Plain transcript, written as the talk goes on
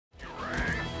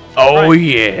Oh right.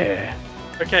 yeah.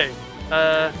 Okay.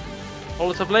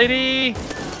 Molotov lady.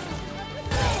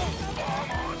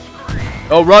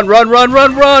 Oh, run, run, run,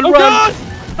 run, run, Oh run! God!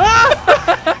 Ah!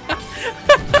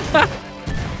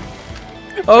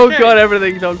 Oh Okay. God,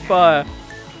 everything's on fire.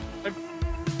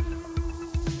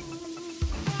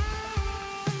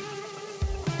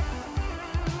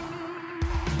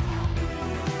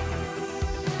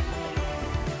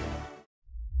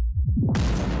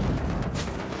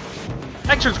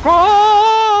 Action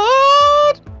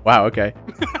squad! Wow, okay.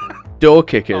 Door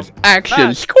kickers. Action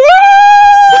man. squad!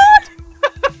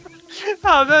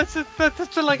 Oh, that's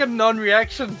just like a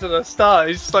non-reaction to the start.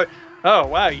 It's just like, oh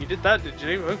wow, you did that, did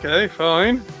you? Okay,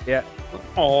 fine. Yeah.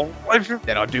 Oh,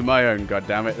 Then I'll do my own,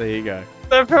 goddammit. There you go.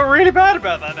 I feel really bad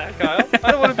about that now, Kyle.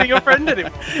 I don't want to be your friend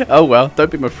anymore. Oh well,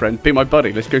 don't be my friend. Be my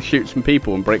buddy. Let's go shoot some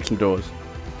people and break some doors.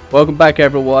 Welcome back,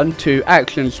 everyone, to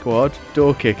Action Squad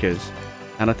Door Kickers.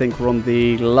 And I think we're on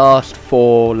the last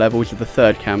 4 levels of the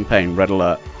 3rd campaign, Red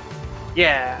Alert.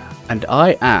 Yeah. And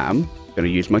I am going to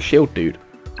use my shield dude.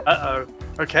 Uh-oh.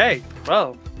 Okay,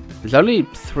 well. There's only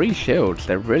 3 shields.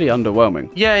 They're really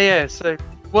underwhelming. Yeah, so...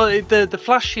 Well, the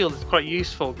flash shield is quite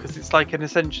useful because it's like an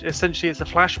essentially it's a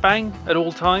flashbang at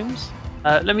all times.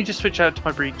 Let me just switch out to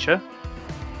my breacher.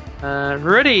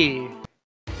 Ready.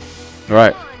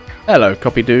 Right. Hello,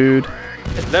 copy dude.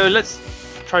 Hello, let's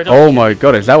try. Oh my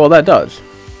god, is that what that does?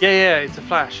 Yeah, it's a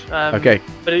flash. Okay.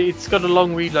 But it's got a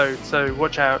long reload, so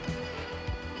watch out.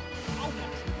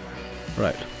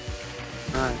 Right.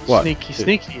 What?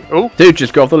 Sneaky. Oh. Dude,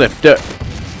 just got off the lift. Do it.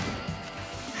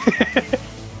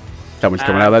 Someone's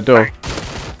coming out that door.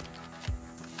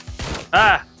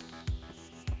 Ah!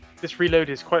 This reload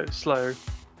is quite slow.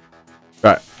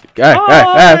 Right.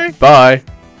 Hey, bye.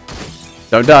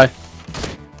 Don't die.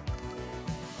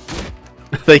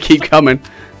 They keep coming.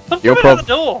 Your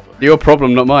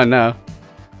problem, not mine now.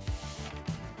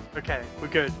 Okay, we're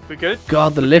good. We're good.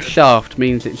 God, the lift shaft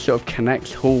means it sort of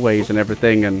connects hallways and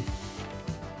everything. And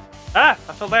I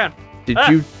fell down.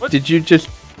 Did you just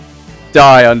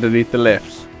die underneath the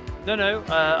lifts? No.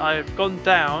 I've gone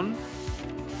down,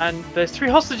 and there's 3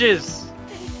 hostages.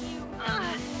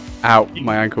 Ow,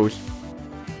 my ankles.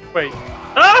 Wait.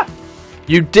 Ah!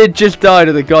 You did just die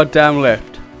to the goddamn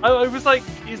lift. I was like,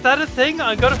 is that a thing?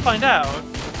 I gotta find out.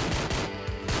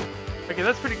 Okay,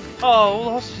 that's pretty. Oh, all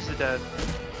the hostages are dead.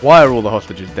 Why are all the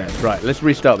hostages dead? Right, let's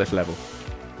restart this level.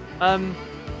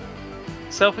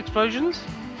 Self explosions.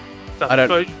 I don't.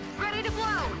 Ready to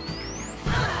blow.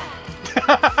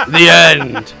 The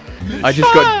end. I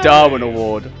just got Darwin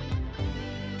Award.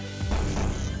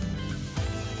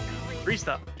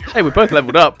 Restart. Hey, we both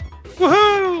leveled up.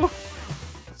 Woohoo!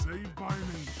 Saved by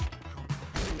me.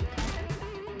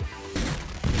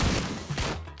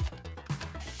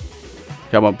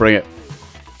 Come on, bring it.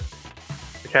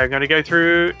 Okay, I'm gonna go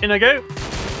through. In I go.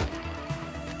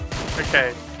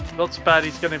 Okay, lots of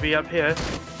baddies gonna be up here.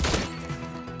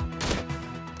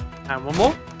 And one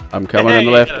more. I'm coming on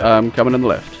the left. I'm coming on the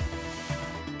left.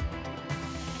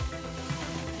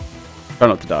 Try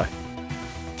not to die.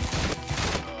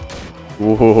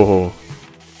 Whoa.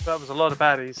 That was a lot of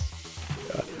baddies.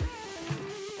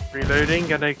 Reloading,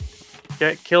 gonna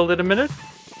get killed in a minute.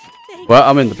 Well,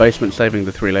 I'm in the basement saving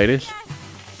the 3 ladies.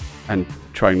 And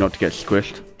trying not to get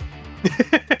squished.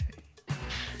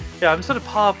 Yeah, I'm sort of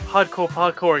hardcore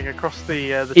parkouring across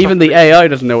the Even the AI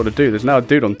doesn't know what to do. There's now a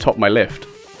dude on top of my lift.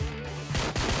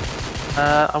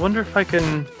 I wonder if I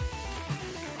can...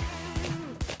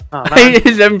 Oh, man.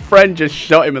 His own friend just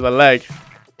shot him in the leg.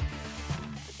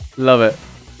 Love it.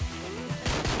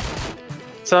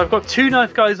 So I've got 2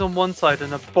 knife guys on one side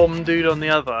and a bomb dude on the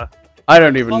other. I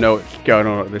don't even know what's going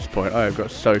on at this point. I have got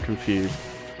so confused.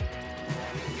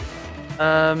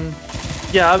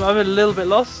 Yeah, I'm a little bit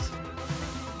lost.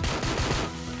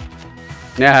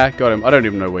 Yeah, got him. I don't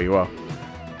even know where you are.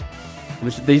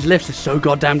 These lifts are so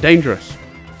goddamn dangerous.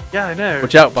 Yeah, I know.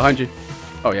 Watch out, behind you.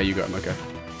 Oh yeah, you got him, okay.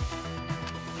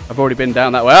 I've already been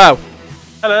down that way. Ow!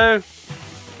 Hello!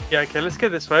 Yeah, okay, let's go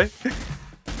this way.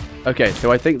 Okay,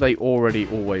 so I think they already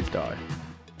always die.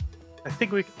 I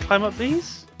think we can climb up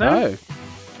these? No?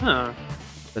 Oh.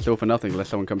 That's all for nothing unless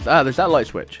someone comes... Ah, there's that light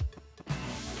switch.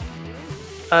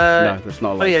 No, that's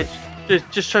not a light switch.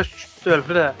 Just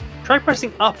try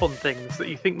pressing up on things that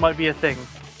you think might be a thing.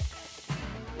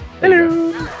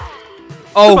 Hello!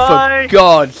 Oh, Goodbye. for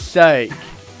God's sake!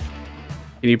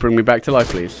 Can you bring me back to life,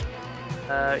 please?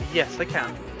 Yes, I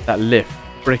can. That lift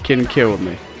frickin' killed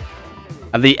me.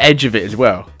 And the edge of it as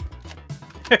well.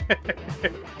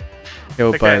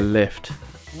 Killed by a lift.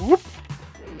 Whoop.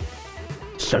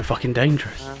 So fucking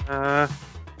dangerous.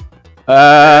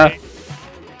 Okay.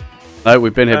 No,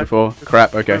 we've been here before.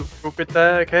 Crap, okay. We're good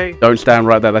there, okay. Don't stand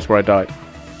right there, that's where I died.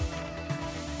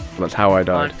 Well, that's how I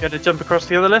died. I'm gonna jump across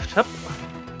the other lift. Hup.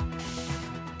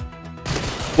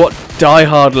 What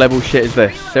die-hard level shit is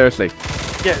this? Seriously.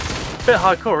 Yeah, it's a bit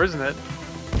hardcore, isn't it?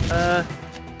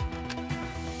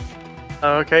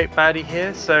 Okay, baddie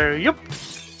here, so yup.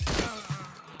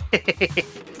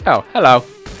 Oh, hello.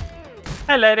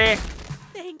 Hello there.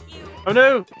 Thank you. Oh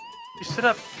no! You stood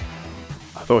up.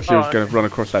 I thought she was Oh, going to run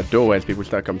across that doorway as people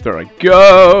start coming through. I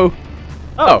go!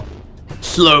 Oh.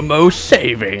 Slow-mo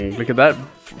saving. Look at that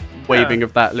waving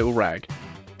of that little rag.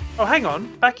 Oh, hang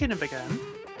on. Back in and began.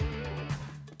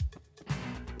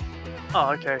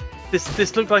 Oh, okay.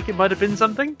 This looked like it might have been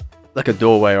something? Like a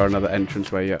doorway or another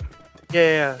entranceway, yeah.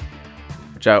 Yeah.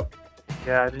 Watch out.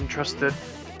 Yeah, I didn't trust it.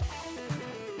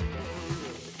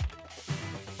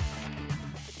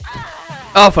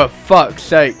 Oh, for fuck's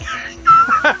sake.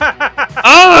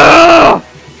 Oh!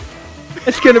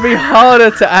 It's going to be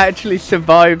harder to actually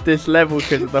survive this level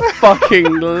because of the fucking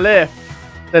lift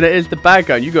than it is the bad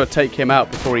guy. You got to take him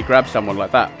out before he grabs someone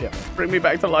like that. Yeah. Bring me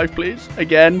back to life, please.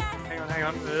 Again. Hang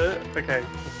on. Okay.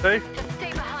 Safe.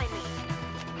 Stay behind me.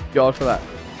 God for that.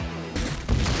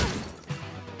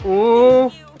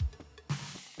 Ooh.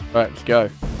 Right, let's go.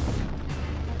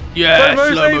 Yeah,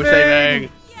 slow-mo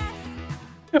saving.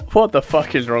 What the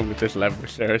fuck is wrong with this level,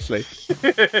 seriously?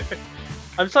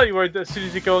 I'm slightly worried that as soon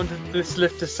as you go onto this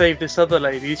lift to save this other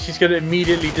lady, she's going to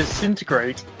immediately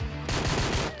disintegrate.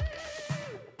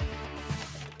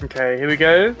 Okay, here we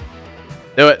go.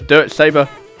 Do it, save her.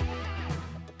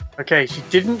 Okay, she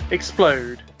didn't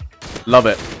explode. Love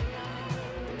it.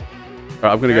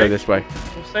 Right, I'm gonna go this way.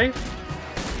 All safe?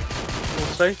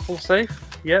 All safe?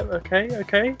 Yep,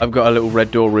 okay. I've got a little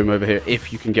red door room over here,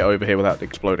 if you can get over here without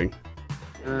exploding.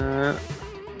 Oh,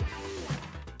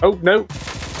 no.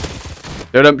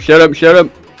 Shoot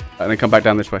him! And then come back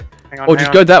down this way. Hang on, Or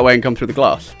just go that way and come through the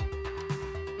glass.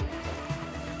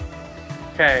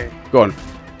 Okay. Go on.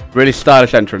 Really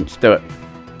stylish entrance, do it.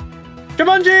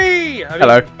 Jumanji!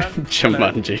 Hello.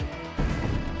 Jumanji.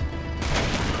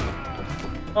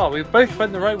 Oh, we both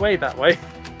went the right way that way.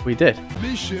 We did.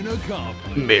 Mission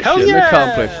accomplished. Mission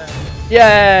accomplished.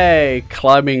 Yay!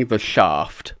 Climbing the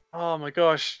shaft. Oh my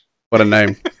gosh. What a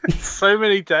name. So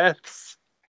many deaths.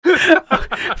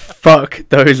 Fuck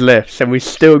those lifts. And we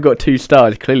still got 2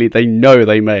 stars. Clearly they know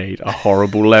they made a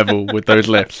horrible level with those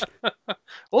lifts.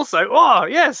 Also, oh,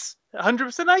 yes.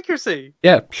 100% accuracy.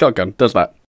 Yeah, shotgun does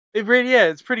that. It really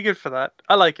is. It's pretty good for that.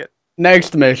 I like it.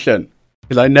 Next mission.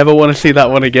 Because I never want to see that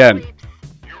one again.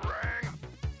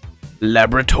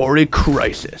 Laboratory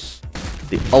Crisis.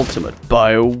 The ultimate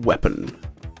bioweapon.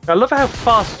 I love how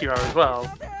fast you are as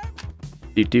well.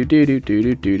 You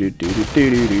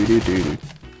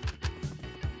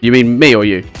mean me or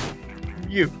you?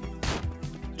 You.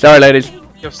 Sorry, ladies.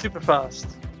 You're super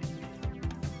fast.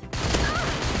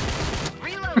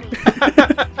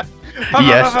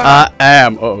 Yes, I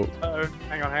am. Uh-oh. Uh-oh.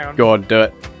 Hang on. Go on, do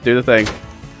it. Do the thing.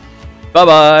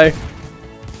 Bye-bye.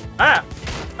 Ah!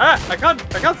 I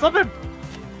can't stop him!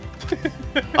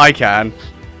 I can.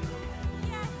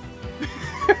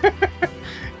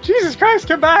 Jesus Christ,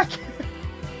 come back!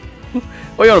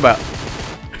 What are you on about?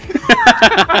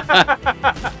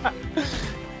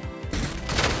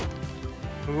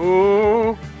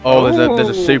 Ooh. Oh, there's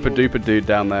a super duper dude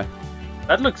down there.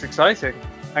 That looks exciting.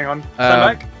 Hang on.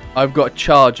 Stand back. I've got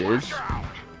charges.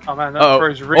 Oh man, that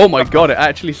throws really oh my god, it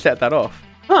actually set that off.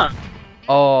 Huh.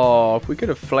 Oh, if we could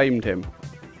have flamed him.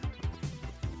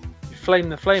 You flame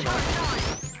the flamer.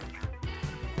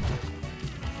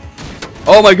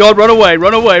 Oh my god, run away,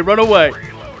 run away, run away.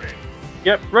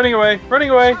 Yep, running away.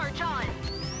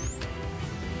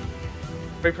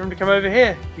 Wait for him to come over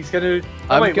here. He's gonna...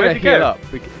 Oh, I'm wait, gonna where'd he heal go? up.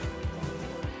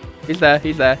 He's there,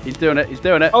 he's doing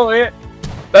it, Oh, yeah.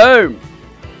 Boom!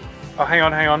 Oh, hang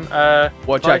on.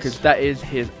 Watch out, nice. because that is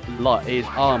his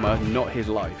armor, not his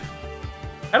life.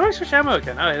 How do I switch ammo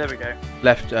again? Oh, there we go.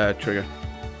 Left trigger.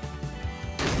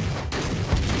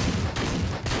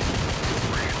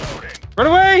 Run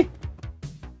away!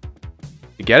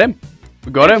 You get him?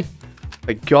 We got him?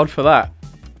 Thank God for that.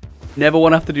 Never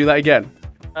want to have to do that again.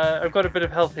 I've got a bit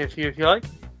of health here for you if you like.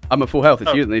 I'm at full health,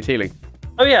 it's you that needs healing.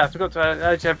 Oh yeah, I forgot to.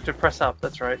 I actually have to press up.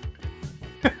 That's right.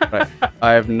 Right.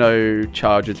 I have no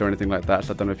charges or anything like that,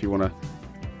 so I don't know if you want to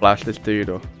flash this dude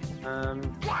or...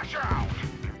 Flash out.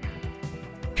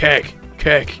 Kick!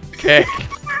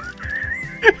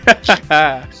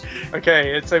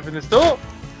 Okay, let's open this door.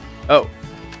 Oh.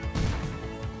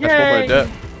 That's one way to do it.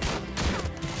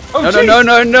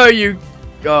 Oh, No, you...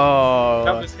 Oh.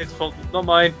 That was his fault, not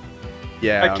mine.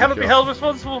 Yeah, I cannot be held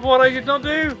responsible for what I did not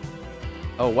do.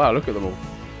 Oh wow, look at them all.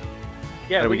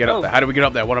 Yeah, How do we get up there? How do we get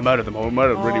up there? I want to murder them. I want to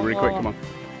murder them really quick. Come on.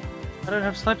 I don't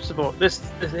have sniper support. This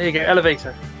here you go,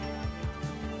 elevator.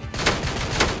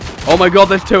 Oh my god,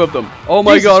 there's 2 of them. Oh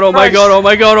my Jesus god, oh my Christ. god, oh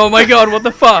my god, oh my god, what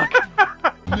the fuck?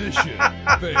 Mission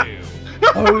failed.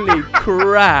 Holy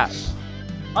crap.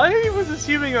 I was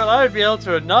assuming that I would be able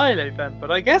to annihilate them,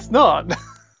 but I guess not.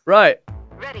 Right,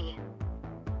 Ready.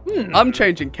 I'm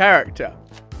changing character.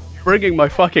 Bringing my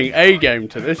fucking A game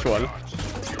to this one.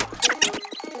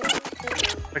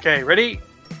 Okay, ready?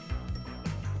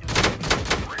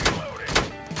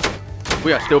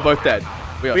 We are still both dead.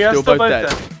 We are still both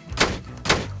dead.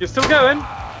 You're still going?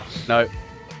 No.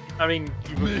 I mean,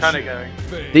 you were kind of going.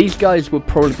 Failed. These guys would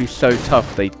probably be so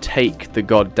tough they take the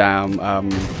goddamn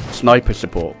sniper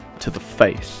support to the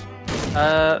face.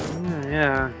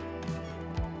 Yeah.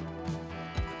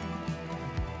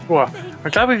 Whoa. I'm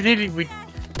glad we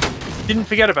didn't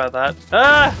forget about that.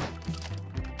 Ah!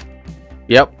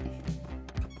 Yep.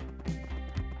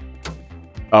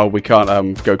 Oh, we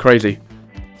can't go crazy.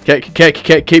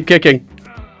 Keep kicking.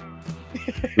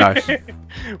 Nice.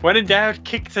 When in doubt,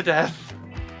 kick to death.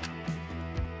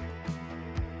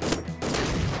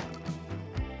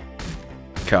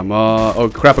 Come on. Oh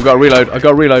crap, I got to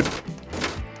reload.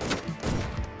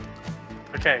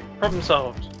 Okay, problem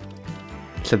solved.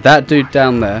 So that dude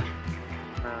down there.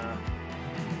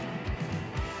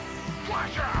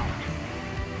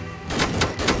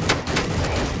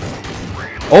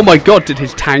 Oh my god, did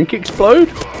his tank explode?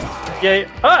 Yeah.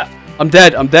 Ah! I'm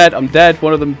dead.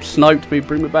 One of them sniped me.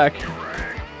 Bring me back.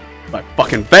 My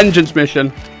fucking vengeance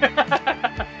mission.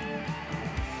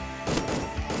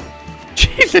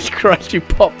 Jesus Christ, you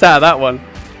popped out of that one.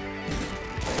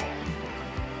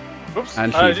 Oops.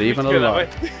 And I she's didn't even mean to go that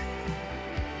alive. way.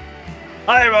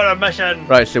 I'm on a mission.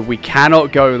 Right, so we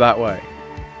cannot go that way.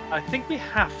 I think we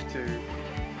have to.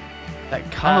 That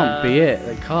can't be it.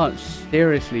 That can't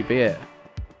seriously be it.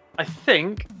 I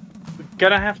think we're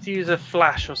gonna have to use a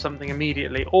flash or something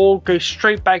immediately, or go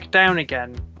straight back down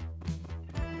again.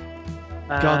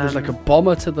 God, there's like a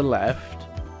bomber to the left.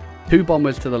 2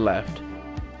 bombers to the left.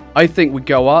 I think we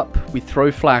go up, we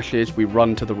throw flashes, we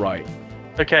run to the right.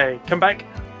 Okay, come back.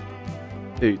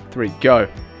 2, 3, go.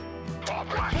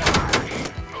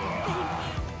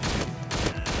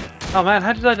 Oh man,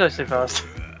 how did I die so fast?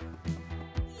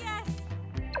 Yes.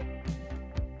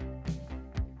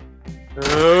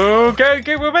 Oh, go,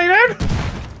 we're way down!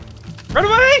 Run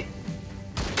away!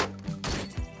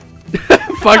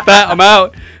 Fuck that, I'm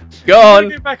out. Go on.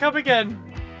 Get back up again.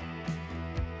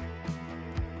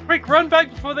 Quick, run back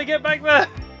before they get back there.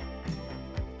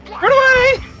 Run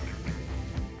away!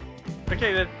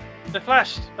 Okay, they're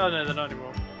flashed. Oh no, they're not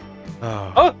anymore.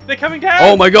 Oh. Oh, they're coming down!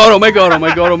 Oh my god, oh my god, oh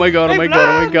my god, oh my god, oh my god,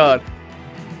 oh my god.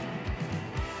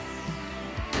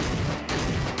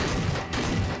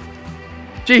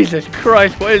 Jesus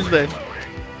Christ, what is this?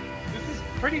 This is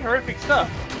pretty horrific stuff.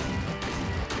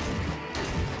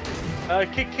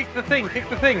 Kick the thing,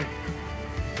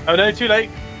 Oh no, too late.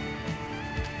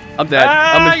 I'm dead.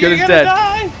 I'm as good you're as gonna dead.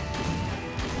 Die.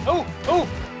 Oh,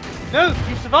 no,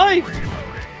 you survived.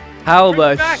 How Bring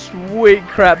the it back. sweet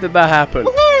crap did that happen?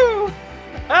 Woohoo!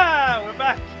 We're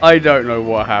back. I don't know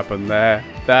what happened there.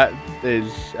 That is,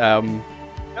 That was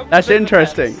a that's bit of a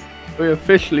interesting. mess. We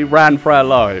officially ran for our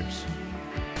lives.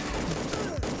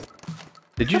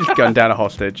 Did you just gun down a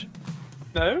hostage?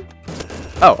 No.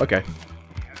 Oh, okay.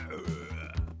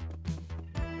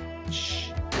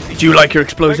 Did you like your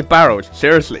explosive barrels?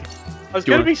 Seriously? I was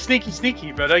Do you going to wanna- be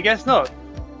sneaky, but I guess not.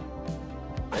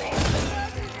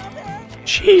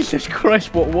 Jesus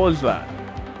Christ, what was that?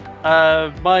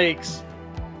 My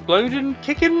exploding,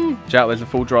 kicking. Jack, there's a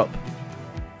full drop.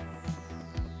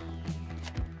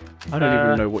 I don't even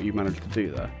Uh, know what you managed to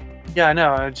do there. Yeah, I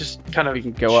know. I just kind of. We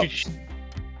can go up.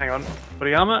 Hang on.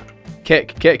 Body armor.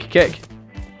 Kick. Yes.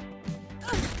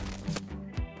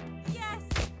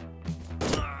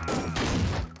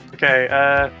 Okay.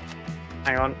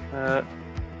 Hang on.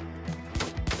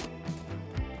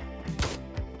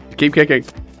 Keep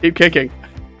kicking.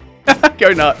 Go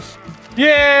nuts.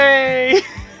 Yay!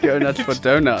 Go nuts for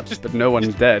donuts, but no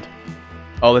one's dead.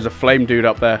 Oh, there's a flame dude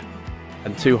up there.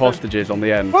 And 2 hostages on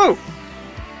the end. Whoa!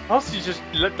 Hostage just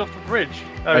leapt off the bridge.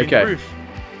 Okay. Roof.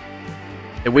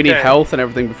 We need Okay. health and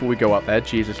everything before we go up there.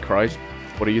 Jesus Christ.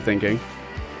 What are you thinking?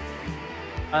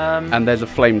 And there's a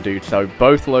flame dude, so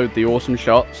both load the awesome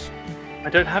shots. I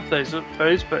don't have those,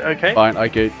 but okay. Fine, I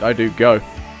do, go.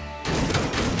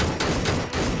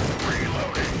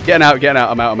 Getting out,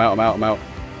 I'm out.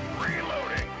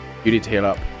 You need to heal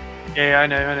up. Yeah, I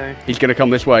know. He's gonna come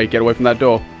this way, get away from that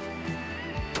door.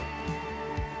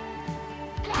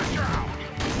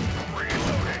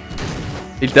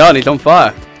 He's done. He's on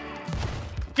fire.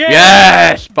 Yeah!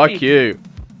 Yes! Fuck you.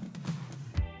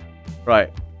 Right.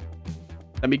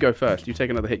 Let me go first. You take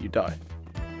another hit, you die.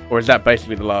 Or is that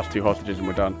basically the last 2 hostages and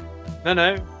we're done?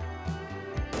 No.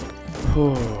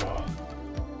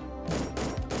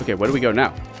 Okay, where do we go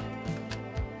now?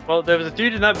 Well, there was a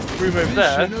dude in that room over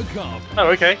there. Mission accomplished. Oh,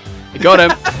 okay. You got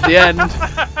him. The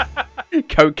end.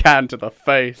 Coke can to the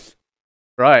face.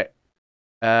 Right.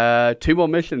 2 more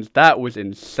missions. That was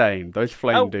insane. Those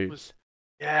flame dudes.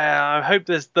 Yeah, I hope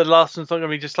the last one's not going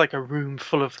to be just like a room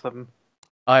full of them.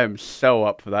 I am so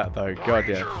up for that though. God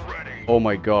yeah. Oh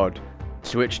my god.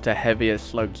 Switch to heavier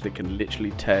slugs that can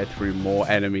literally tear through more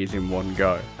enemies in one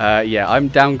go. Yeah, I'm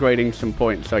downgrading some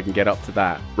points so I can get up to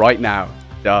that. Right now.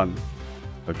 Done.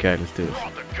 Okay, let's do this.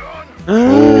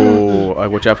 Oh,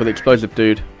 watch out for the explosive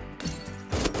dude.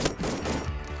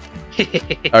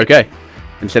 Okay.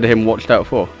 Instead of him watched out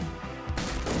for.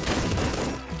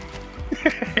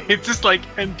 It's just like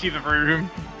empty the room.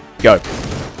 Go.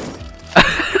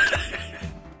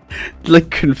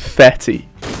 Like confetti.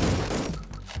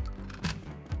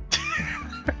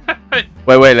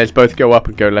 Wait, let's both go up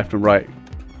and go left and right.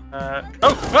 I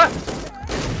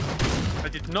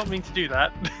did not mean to do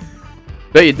that.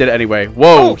 But you did it anyway.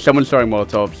 Whoa, someone's throwing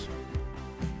Molotovs.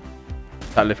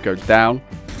 That lift goes down.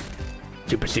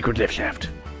 Super secret lift shaft.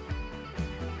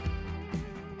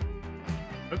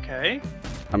 Okay.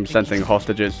 I'm sensing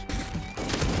hostages.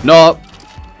 No!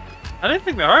 I don't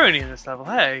think there are any in this level,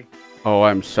 hey? Oh,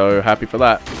 I'm so happy for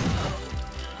that.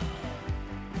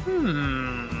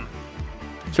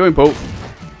 Swimming pool.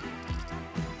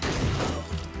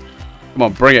 Come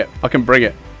on, bring it. I can bring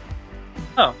it.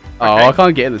 Oh, okay. Oh, I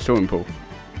can't get in the swimming pool.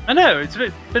 I know, it's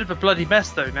a bit of a bloody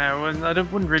mess though now, and I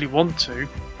wouldn't really want to.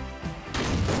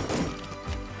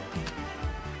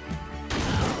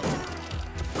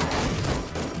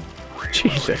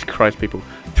 Jesus Christ, people.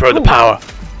 Throw the power.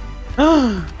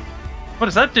 What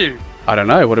does that do? I don't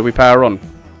know. What do we power on?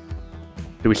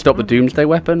 Do we stop the doomsday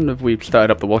weapon? Have we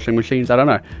started up the washing machines? I don't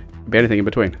know. Could be anything in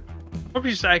between. Probably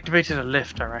just activated a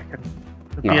lift, I reckon.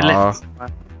 There'd be a lift somewhere.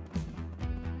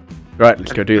 Right,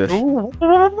 let's go do this.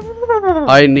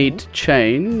 I need to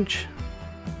change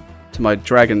to my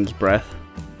dragon's breath.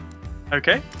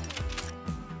 Okay.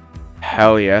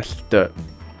 Hell yes. Do it.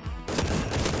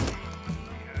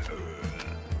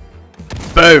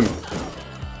 Boom!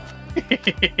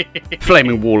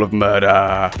 Flaming wall of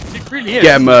murder. It really is.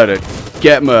 Get murdered.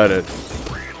 Get murdered.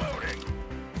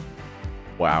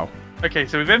 Wow. Okay,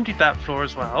 so we've emptied that floor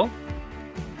as well.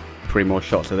 3 more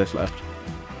shots of this left.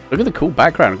 Look at the cool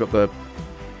background. I've got the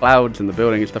clouds and the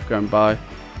building and stuff going by.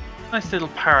 Nice little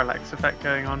parallax effect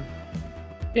going on.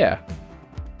 Yeah.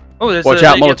 Oh, there's Watch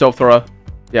out, Molotov thrower.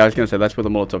 Yeah, I was going to say that's where the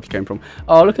Molotovs came from.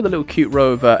 Oh, look at the little cute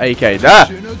row of AKs. Ah!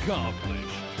 Mission accomplished.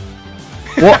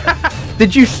 What?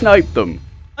 Did you snipe them?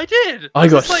 I did! I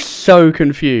got so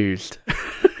confused.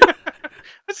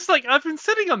 It's just like, I've been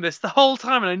sitting on this the whole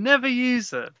time and I never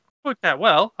use it. Worked out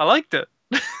well. I liked it.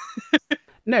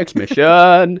 Next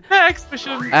mission. Next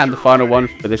mission. And the final one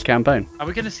for this campaign. Are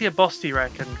we going to see a boss, do you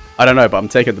reckon? I don't know, but I'm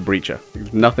taking the breacher.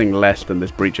 There's nothing less than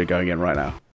this breacher going in right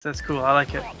now. That's cool. I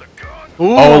like it.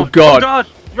 Ooh, oh god. Oh god!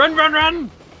 Run, run, run!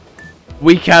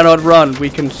 We cannot run. We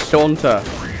can saunter.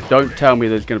 Don't tell me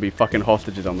there's going to be fucking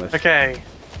hostages on this. Okay.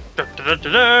 Da, da, da,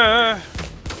 da, da.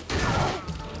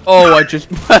 Oh, I just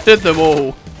murdered them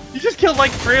all. You just killed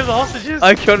like 3 of the hostages?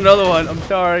 I killed another one. I'm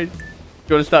sorry. Do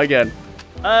you want to start again?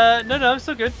 No, I'm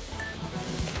still good.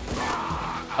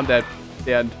 I'm dead.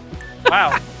 The end.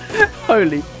 Wow.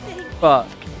 Holy fuck.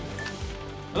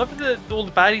 I love that all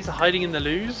the baddies are hiding in the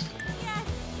loos.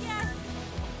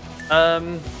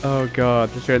 Oh god,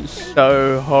 this went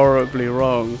so horribly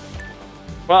wrong.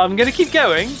 Well, I'm gonna keep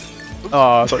going.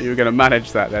 Oh, I thought you were going to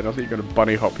manage that then. I thought you were going to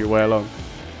bunny hop your way along.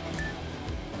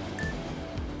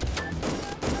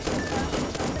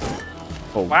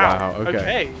 Oh wow,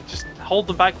 okay. Just hold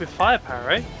them back with firepower,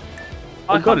 right?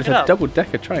 Oh god, it's a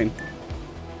double-decker train.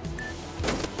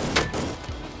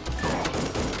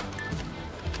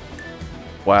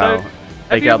 Wow. So,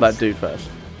 take out that dude first.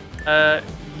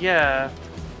 Yeah.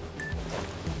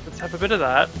 Let's have a bit of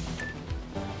that.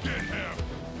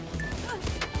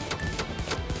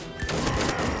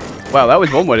 Wow, that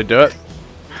was one way to do it.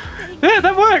 Yeah,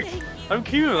 that worked! I'm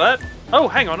keen with that. Oh,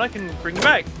 hang on, I can bring you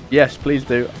back. Yes, please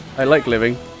do. I like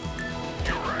living.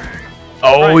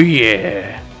 Oh Right.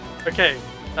 yeah. Okay,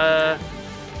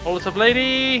 Molotov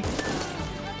lady!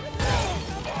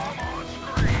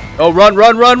 Oh, run,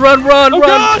 run, run, run, run, Oh run!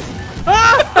 god!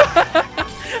 Ah!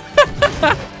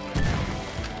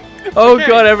 Oh Okay.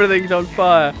 god, everything's on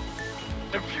fire.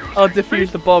 I'll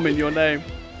defuse the bomb in your name.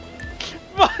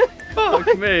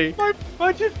 Fuck me.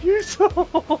 My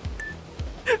diffusal.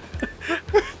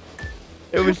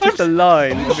 It was just a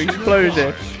line of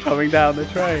explosives coming down the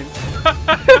train.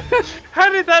 How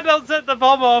did that not set the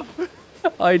bomb off?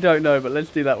 I don't know, but let's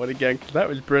do that one again, because that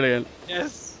was brilliant.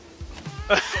 Yes.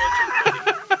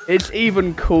 It's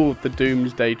even called the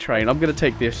Doomsday Train. I'm going to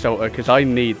take the Assaulter, because I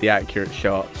need the accurate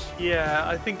shots. Yeah,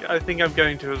 I think I'm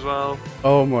going to as well.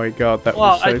 Oh my god, that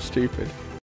was so stupid.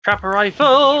 Trapper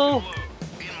rifle!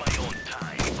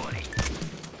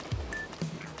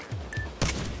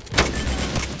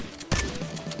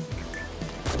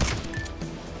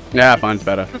 Yeah, mine's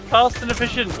better. Fast and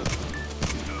efficient.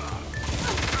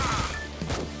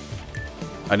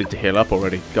 I need to heal up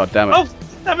already. God damn it. Oh,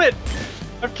 damn it!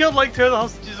 I've killed like 2 of the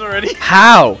hostages already.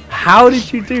 How? How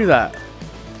did you do that?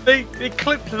 They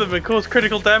clipped them and caused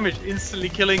critical damage, instantly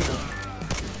killing them.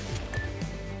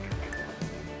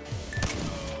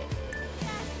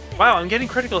 Wow, I'm getting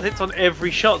critical hits on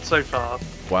every shot so far.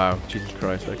 Wow, Jesus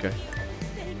Christ, okay.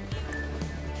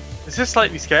 This is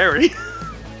slightly scary.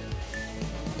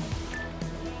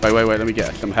 Wait, let me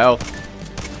get some health.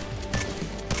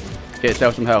 Get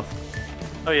yourself some health.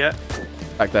 Oh yeah.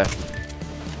 Back there.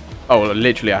 Oh, well,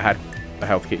 literally I had a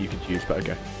health kit you could use, but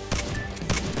okay.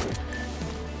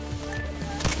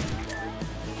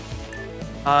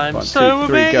 I'm 1, 2, so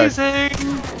 3, go. amazing!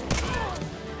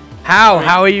 How?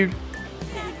 How are you?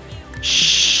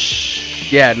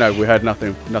 Shh. Yeah, no, we heard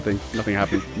nothing. Nothing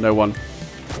happened. No one.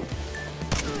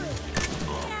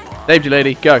 Saved you,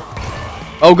 lady. Go.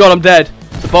 Oh god, I'm dead.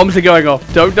 The bombs are going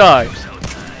off. Don't die.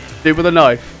 Do it with a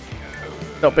knife.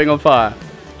 Stop being on fire.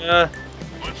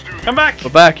 Come back! We're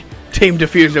back. Team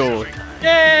defusal.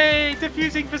 Yay!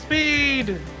 Diffusing for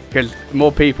speed! Because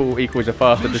more people equals a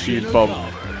faster diffused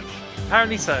bomb.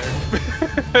 Apparently so.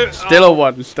 Still a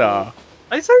 1 star.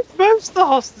 I saved most of the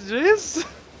hostages.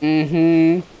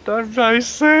 Mm-hmm. I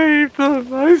saved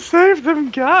them. I saved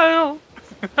them, Kyle.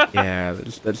 Yeah,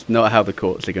 that's not how the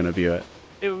courts are going to view it.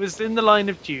 It was in the line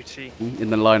of duty.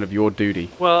 In the line of your duty.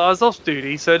 Well, I was off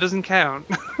duty, so it doesn't count.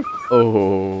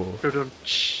 Oh.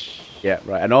 Shh. Yeah,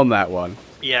 right. And on that one.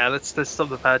 Yeah, let's stop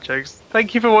the bad jokes.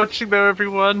 Thank you for watching, though,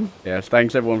 everyone. Yes,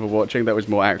 thanks everyone for watching. That was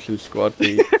more Action Squad,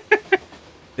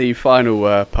 the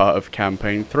final part of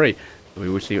Campaign 3. We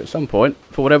will see you at some point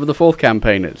for whatever the 4th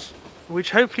campaign is.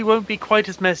 Which hopefully won't be quite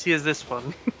as messy as this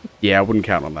one. Yeah, I wouldn't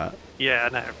count on that. Yeah,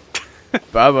 no.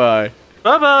 Bye-bye.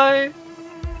 Bye-bye!